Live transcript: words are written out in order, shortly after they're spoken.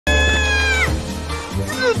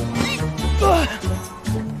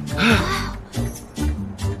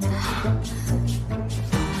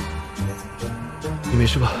你没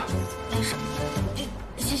事吧？没事，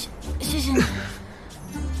谢谢你。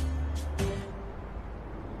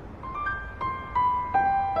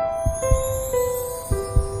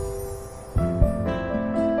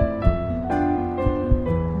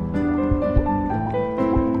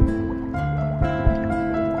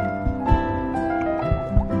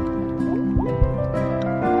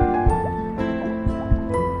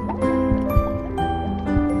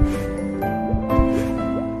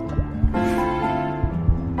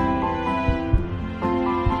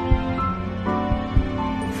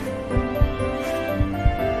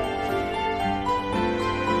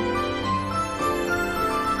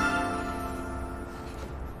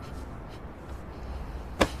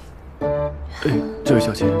这位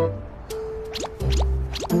小姐，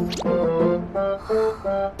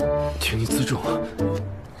请你自重啊，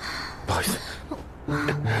不好意思。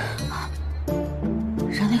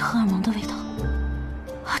人类荷尔蒙的味道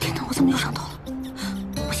啊！天哪，我怎么又上头了？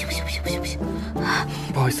不行！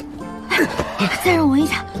不好意思，再让我闻一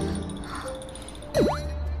下。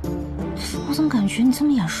我怎么感觉你这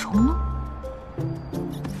么眼熟呢？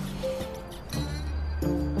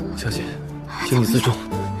小姐，请你自重。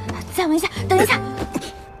再闻一下，等一下。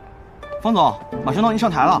方总，马上到您上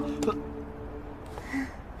台了。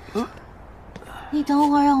你等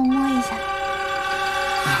会儿让我摸一下。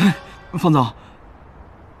方总，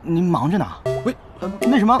您忙着呢。喂，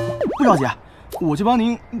那什么，不着急，我去帮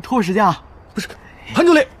您拖会时间啊。不是，韩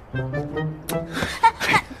经理。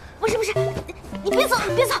不是，你别走。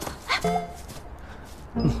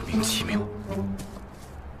莫名其妙。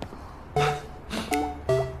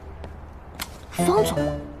方总。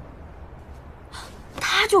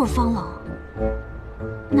他就是方朗，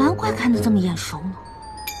难怪看得这么眼熟呢。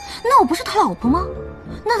那我不是他老婆吗？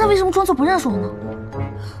那他为什么装作不认识我呢？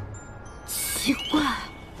奇怪。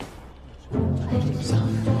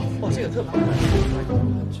哦，这个特别。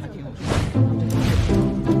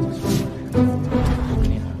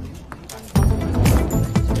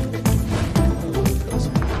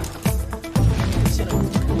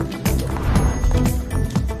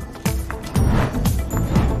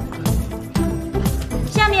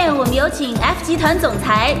我们有请 F 集团总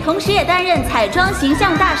裁，同时也担任彩妆形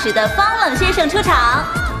象大使的方冷先生出场。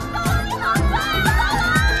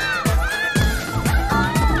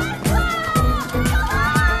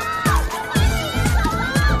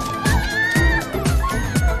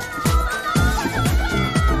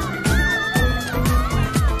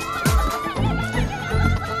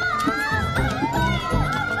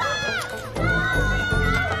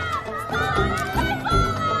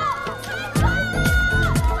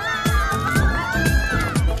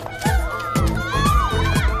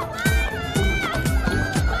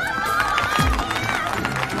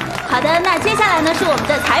好的，那接下来呢是我们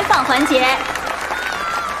的采访环节。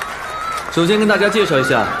首先跟大家介绍一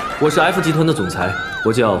下，我是 F 集团的总裁，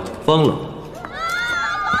我叫方冷。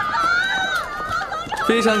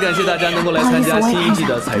非常感谢大家能够来参加新一季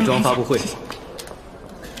的彩妆发布会。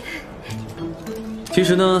其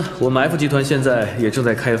实呢，我们 F 集团现在也正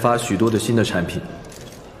在开发许多的新的产品，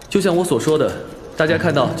就像我所说的，大家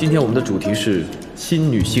看到今天我们的主题是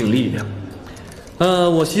新女性力量。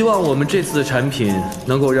我希望我们这次的产品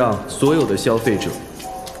能够让所有的消费者，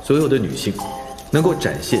所有的女性，能够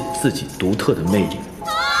展现自己独特的魅力。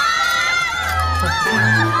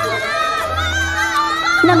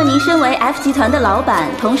那么您身为 F 集团的老板，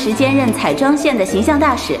同时兼任彩妆线的形象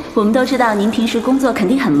大使，我们都知道您平时工作肯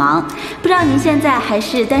定很忙，不知道您现在还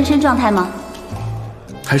是单身状态吗？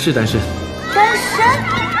还是单身。单身？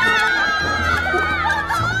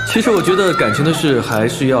其实我觉得感情的事还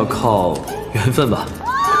是要靠缘分吧。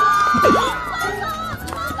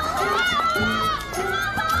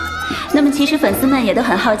那么其实粉丝们也都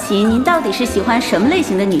很好奇，您到底是喜欢什么类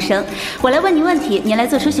型的女生？我来问您问题，您来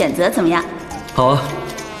做出选择，怎么样？好啊。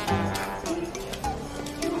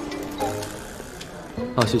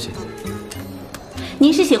好，谢谢。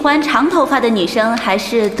您是喜欢长头发的女生还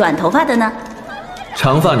是短头发的呢？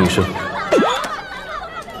长发女生。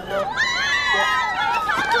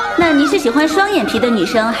那您是喜欢双眼皮的女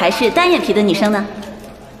生还是单眼皮的女生呢？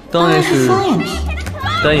当然是双眼皮。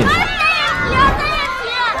单眼皮。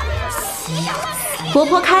活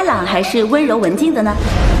泼开朗还是温柔文静的呢？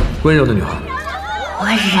温柔的女孩。我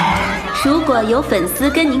忍。如果有粉丝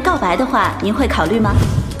跟您告白的话，您会考虑吗？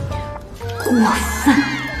过分。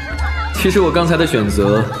其实我刚才的选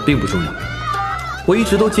择并不重要，我一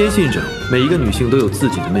直都坚信着每一个女性都有自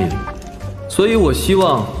己的魅力，所以我希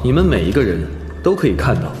望你们每一个人都可以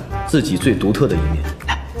看到自己最独特的一面，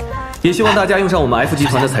也希望大家用上我们 F 集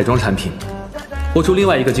团的彩妆产品，活出另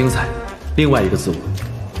外一个精彩，另外一个自我。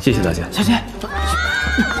谢谢大家。小姐，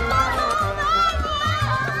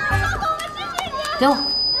给我。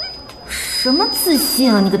什么自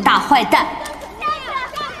信啊，你个大坏蛋！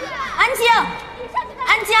安静，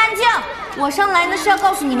安静，安静！我上来呢是要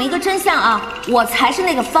告诉你们一个真相啊，我才是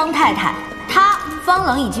那个方太太，她方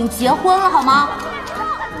冷已经结婚了，好吗？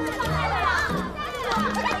我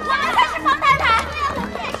们才是方太太，我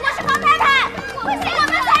是方太太，我们才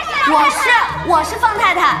是，我是方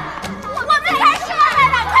太太，我们才是方太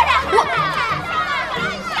太，快点，我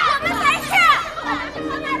们才是。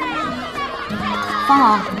方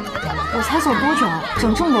冷，我才走多久，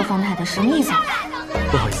整这么多方太太，什么意思啊？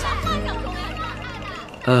不好意思。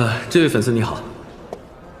这位粉丝你好，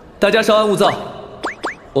大家稍安勿躁。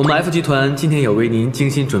我们 F 集团今天有为您精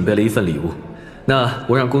心准备了一份礼物，那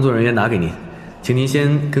我让工作人员拿给您，请您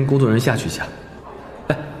先跟工作人员下去一下。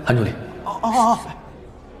哎，韩助理。哦，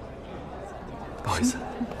不好意思。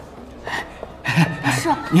是。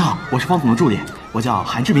你好，我是方总的助理，我叫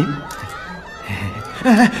韩志明。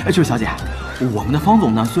这位小姐，我们的方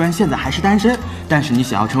总呢，虽然现在还是单身，但是你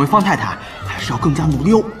想要成为方太太，还是要更加努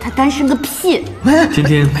力哦。他单身个屁！今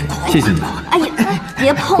天谢谢你们。哎呀，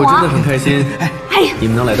别碰我！我真的很开心，哎呀，你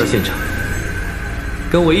们能来到现场，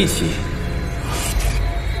跟我一起。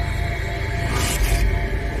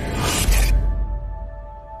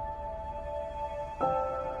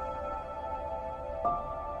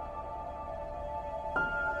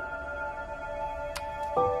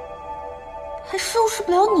还收拾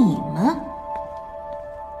不了你们！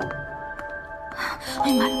哎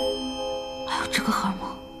呀妈呀！哎呦，这个荷尔蒙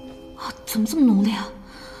啊，怎么这么浓烈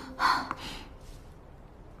啊？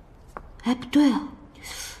哎，不对啊，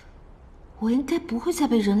我应该不会再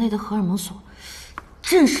被人类的荷尔蒙所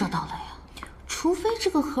震慑到了呀，除非这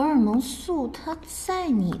个荷尔蒙素它在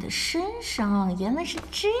你的身上，原来是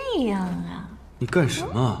这样啊！你干什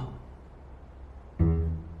么？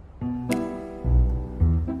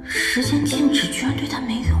时间静止居然对他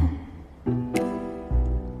没用。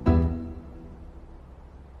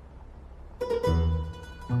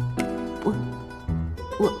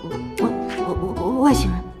我外星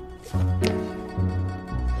人。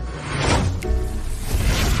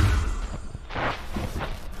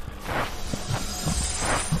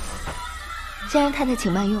先生太太，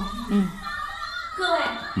请慢用。各位，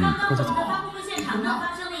刚刚我们的发布会现场呢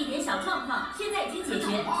发生了一点小状况，现在已经解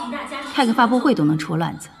决，请大家开个发布会都能出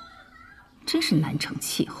乱子，真是难成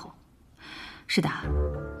气候。是的，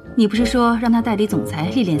你不是说让他代理总裁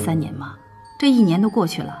历练3年吗？这1年都过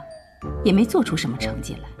去了，也没做出什么成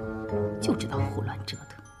绩来，就知道胡乱折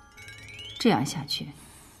腾。这样下去，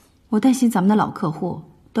我担心咱们的老客户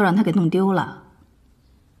都让他给弄丢了。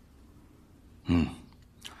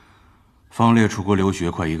方烈出国留学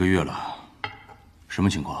快1个月了，什么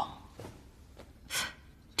情况？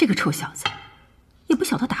这个臭小子，也不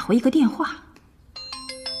晓得打回一个电话。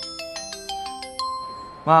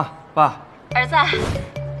妈，爸，儿子，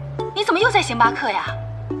你怎么又在星巴克呀？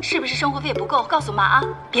是不是生活费不够？告诉妈啊，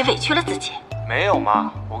别委屈了自己。没有妈，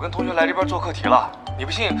我跟同学来这边做课题了。你不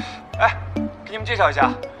信？哎，给你们介绍一下，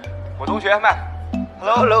我同学麦。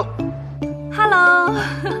Hello。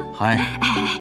嗨。